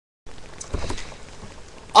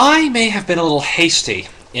I may have been a little hasty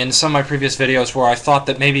in some of my previous videos where I thought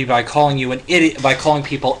that maybe by calling you an idiot, by calling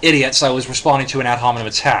people idiots, I was responding to an ad hominem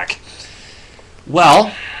attack.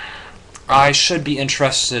 Well, I should be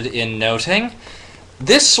interested in noting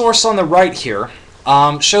this source on the right here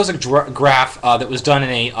shows a graph that was done in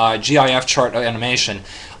a GIF chart animation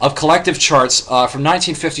of collective charts from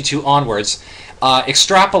 1952 onwards,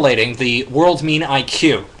 extrapolating the world mean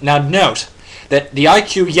IQ. Now note that the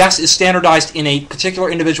IQ, yes, is standardized in a particular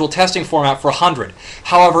individual testing format for 100.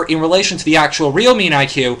 However, in relation to the actual real mean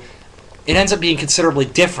IQ, it ends up being considerably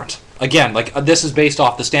different. Again, like this is based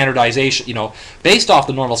off the standardization, based off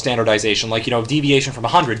the normal standardization, like, deviation from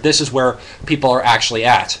 100, this is where people are actually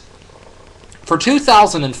at. For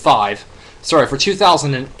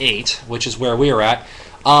 2008, which is where we are at,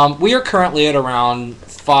 we are currently at around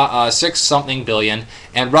 6-something billion,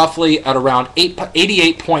 and roughly at around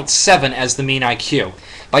 88.7 as the mean IQ.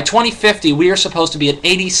 By 2050, we are supposed to be at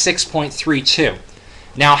 86.32.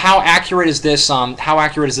 Now, how accurate is this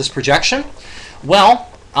projection? Well,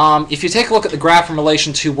 if you take a look at the graph in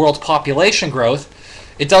relation to world population growth,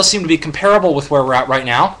 it does seem to be comparable with where we're at right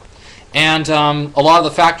now. And a lot of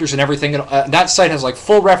the factors and everything, that site has like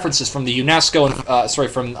full references from the UNESCO and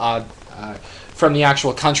from the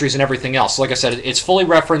actual countries and everything else. So like I said, it's fully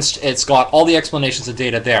referenced. It's got all the explanations of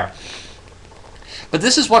data there. But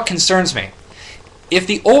this is what concerns me. If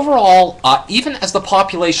the overall, even as the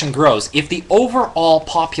population grows, if the overall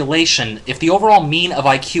mean of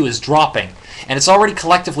IQ is dropping, and it's already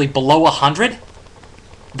collectively below 100,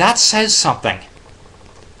 that says something.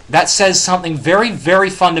 That says something very, very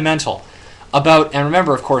fundamental about, and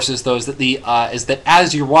remember, of course, is that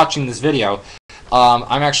as you're watching this video,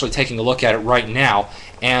 I'm actually taking a look at it right now,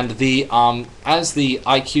 and as the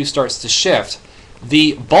IQ starts to shift,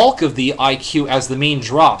 the bulk of the IQ as the mean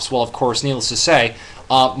drops. Well, of course, needless to say,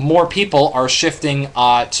 more people are shifting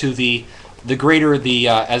to the greater the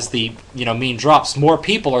as the mean drops. More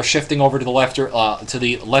people are shifting over to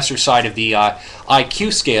the lesser side of the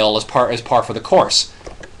IQ scale as par for the course.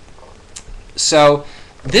 So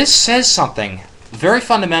this says something very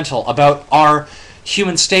fundamental about our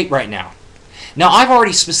human state right now. Now, I've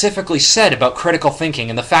already specifically said about critical thinking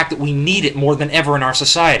and the fact that we need it more than ever in our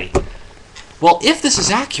society. Well, if this is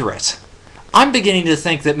accurate, I'm beginning to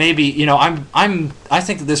think that maybe, I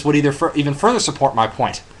think that this would even further support my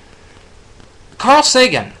point. Carl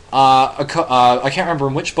Sagan, I can't remember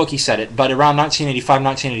in which book he said it, but around 1985,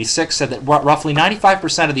 1986, said that roughly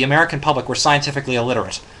 95% of the American public were scientifically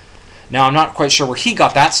illiterate. Now, I'm not quite sure where he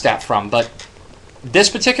got that stat from, but this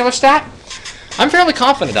particular stat, I'm fairly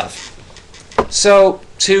confident of. So,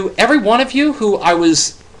 to every one of you who I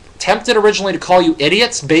was tempted originally to call you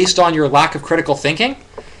idiots based on your lack of critical thinking,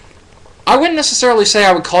 I wouldn't necessarily say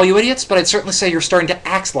I would call you idiots, but I'd certainly say you're starting to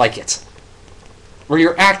act like it, or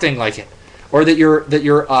you're acting like it, or that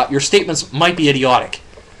your statements might be idiotic.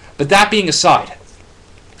 But that being aside,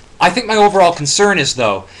 I think my overall concern is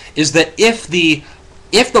that if the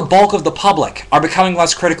bulk of the public are becoming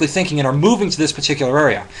less critically thinking and are moving to this particular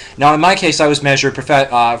area. Now, in my case, I was measured for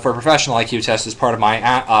a professional IQ test as part of my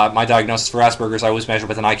my diagnosis for Asperger's. I was measured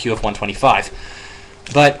with an IQ of 125.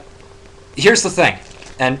 But here's the thing,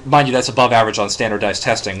 and mind you, that's above average on standardized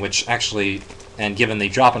testing, which actually, and given the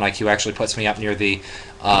drop in IQ, actually puts me up near the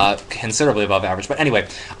considerably above average. But anyway,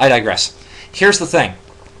 I digress. Here's the thing.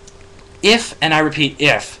 If, and I repeat,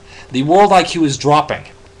 if, the world IQ is dropping,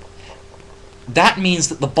 that means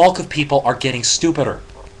that the bulk of people are getting stupider,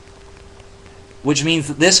 which means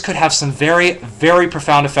that this could have some very, very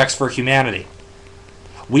profound effects for humanity.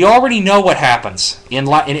 We already know what happens in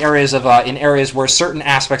areas where certain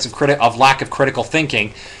aspects of lack of critical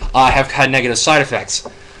thinking have had negative side effects.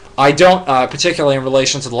 I don't, particularly in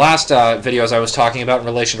relation to the last videos I was talking about in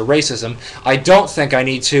relation to racism, I don't think I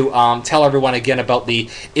need to tell everyone again about the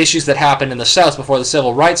issues that happened in the South before the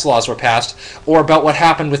civil rights laws were passed, or about what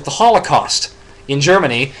happened with the Holocaust in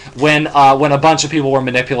Germany when a bunch of people were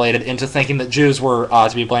manipulated into thinking that Jews were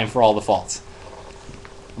to be blamed for all the faults.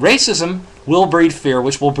 Racism will breed fear,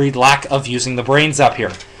 which will breed lack of using the brains up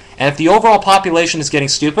here. And if the overall population is getting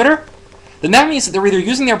stupider, then that means that they're either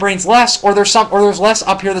using their brains less, or there's less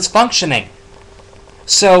up here that's functioning.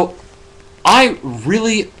 So, I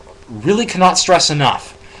really, really cannot stress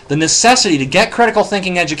enough the necessity to get critical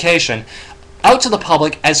thinking education out to the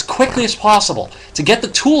public as quickly as possible, to get the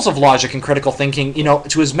tools of logic and critical thinking,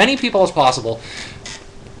 to as many people as possible,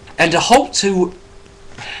 and to hope to,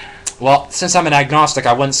 well, since I'm an agnostic,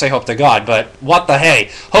 I wouldn't say hope to God, but what the hey,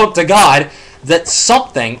 hope to God that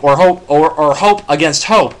something, or hope against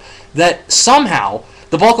hope, that somehow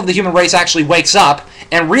the bulk of the human race actually wakes up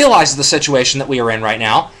and realizes the situation that we are in right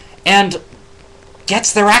now, and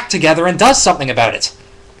gets their act together and does something about it.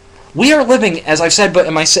 We are living, as I've said,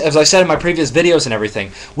 as I said in my previous videos and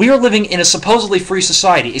everything, we are living in a supposedly free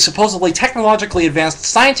society, a supposedly technologically advanced,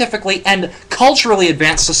 scientifically and culturally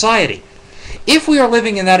advanced society. If we are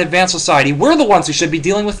living in that advanced society, we're the ones who should be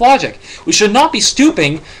dealing with logic. We should not be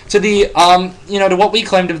stooping to the, to what we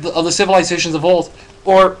claimed of the civilizations of old,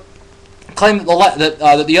 or claim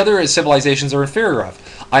that the other civilizations are inferior of.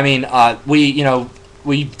 I mean,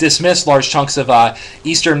 we dismiss large chunks of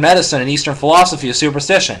Eastern medicine and Eastern philosophy as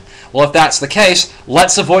superstition. Well, if that's the case,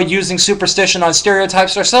 let's avoid using superstition on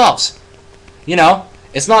stereotypes ourselves.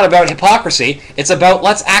 It's not about hypocrisy. It's about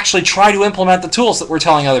let's actually try to implement the tools that we're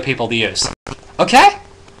telling other people to use. Okay?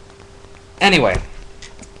 Anyway,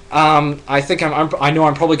 I think I know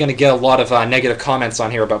I'm probably going to get a lot of negative comments on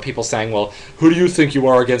here about people saying, well, who do you think you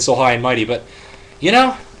are against so high and mighty? But,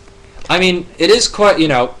 I mean, it is quite,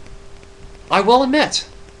 I will admit,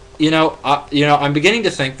 I'm beginning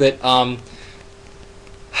to think that,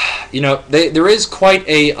 there is quite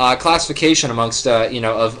a classification amongst,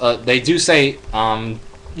 they do say,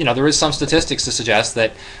 there is some statistics to suggest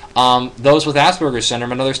that those with Asperger's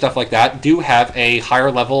syndrome and other stuff like that do have a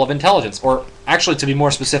higher level of intelligence, or actually, to be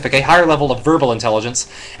more specific, a higher level of verbal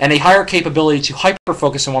intelligence and a higher capability to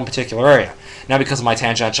hyper-focus in one particular area. Now, because of my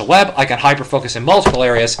tangential web, I can hyper-focus in multiple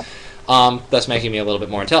areas, thus making me a little bit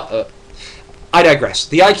more intelligent. I digress.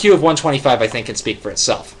 The IQ of 125, I think, can speak for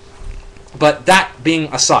itself. But that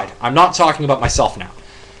being aside, I'm not talking about myself now.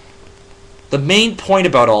 The main point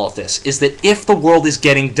about all of this is that if the world is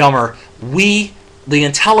getting dumber, we, the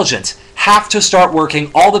intelligent, have to start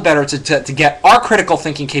working all the better to get our critical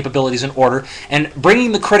thinking capabilities in order and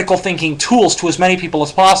bringing the critical thinking tools to as many people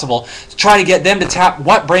as possible to try to get them to tap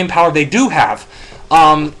what brain power they do have,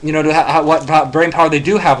 what brain power they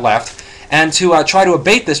do have left, and to try to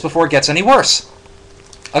abate this before it gets any worse.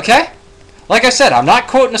 Okay? Like I said, I'm not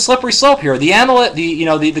quoting a slippery slope here.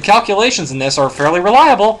 The calculations in this are fairly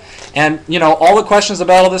reliable, and all the questions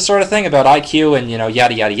about all this sort of thing about IQ and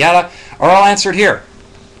yada yada yada are all answered here.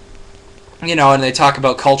 And they talk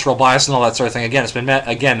about cultural bias and all that sort of thing.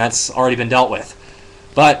 Again, that's already been dealt with.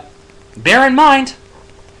 But bear in mind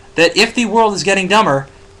that if the world is getting dumber,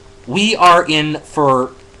 we are in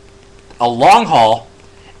for a long haul.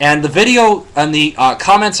 And the video and the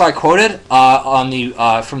comments I quoted from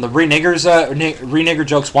the Renigger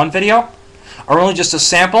Jokes 1 video are only just a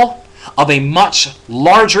sample of a much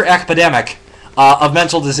larger epidemic of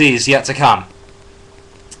mental disease yet to come.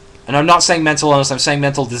 And I'm not saying mental illness, I'm saying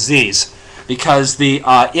mental disease. Because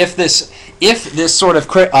if this sort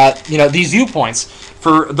of these viewpoints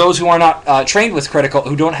for those who are not trained with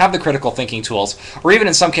who don't have the critical thinking tools, or even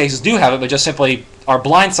in some cases do have it but just simply are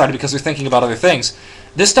blindsided because they're thinking about other things,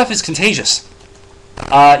 this stuff is contagious.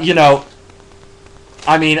 A little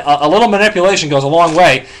manipulation goes a long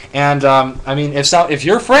way, and if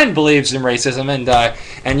your friend believes in racism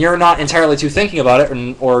and you're not entirely too thinking about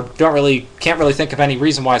it, or can't really think of any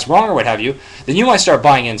reason why it's wrong or what have you, then you might start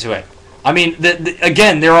buying into it.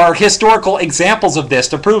 Again, there are historical examples of this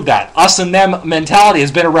to prove that. Us and them mentality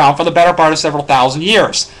has been around for the better part of several thousand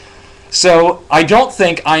years. So I don't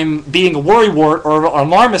think I'm being a worrywart or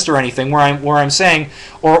alarmist or anything where I'm saying,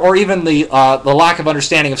 or even the lack of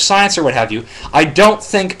understanding of science or what have you. I don't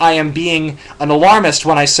think I am being an alarmist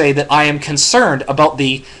when I say that I am concerned about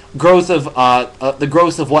the growth of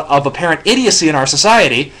apparent idiocy in our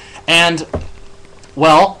society, and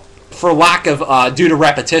for lack of due to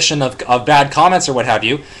repetition of bad comments or what have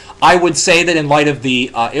you, I would say that in light of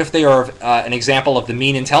if they are an example of the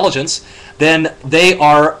mean intelligence, then they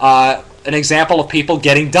are an example of people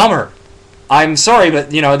getting dumber. I'm sorry, but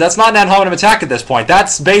that's not an ad hominem attack at this point.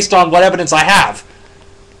 That's based on what evidence I have.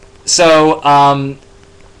 So,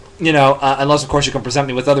 unless of course you can present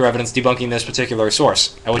me with other evidence debunking this particular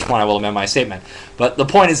source, at which point I will amend my statement. But the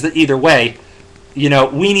point is that either way,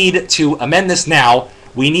 we need to amend this now.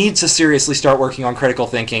 We need to seriously start working on critical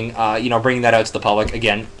thinking, bringing that out to the public.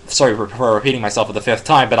 Again, sorry for repeating myself for the 5th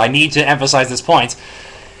time, but I need to emphasize this point.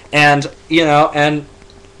 And,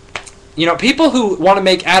 people who want to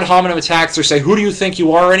make ad hominem attacks or say, who do you think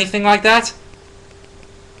you are, or anything like that,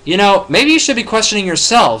 maybe you should be questioning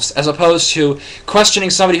yourselves as opposed to questioning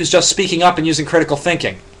somebody who's just speaking up and using critical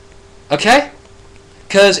thinking. Okay?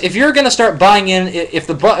 Because if you're going to start buying in, if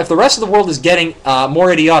the rest of the world is getting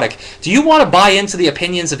more idiotic, do you want to buy into the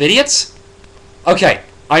opinions of idiots? Okay,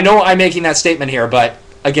 I know I'm making that statement here, but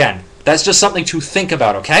again, that's just something to think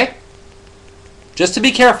about, okay? Just to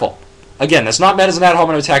be careful. Again, that's not meant as an ad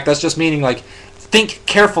hominem attack, that's just meaning, think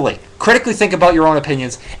carefully. Critically think about your own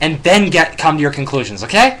opinions, and then come to your conclusions,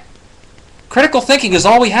 okay? Critical thinking is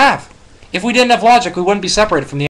all we have. If we didn't have logic, we wouldn't be separated from the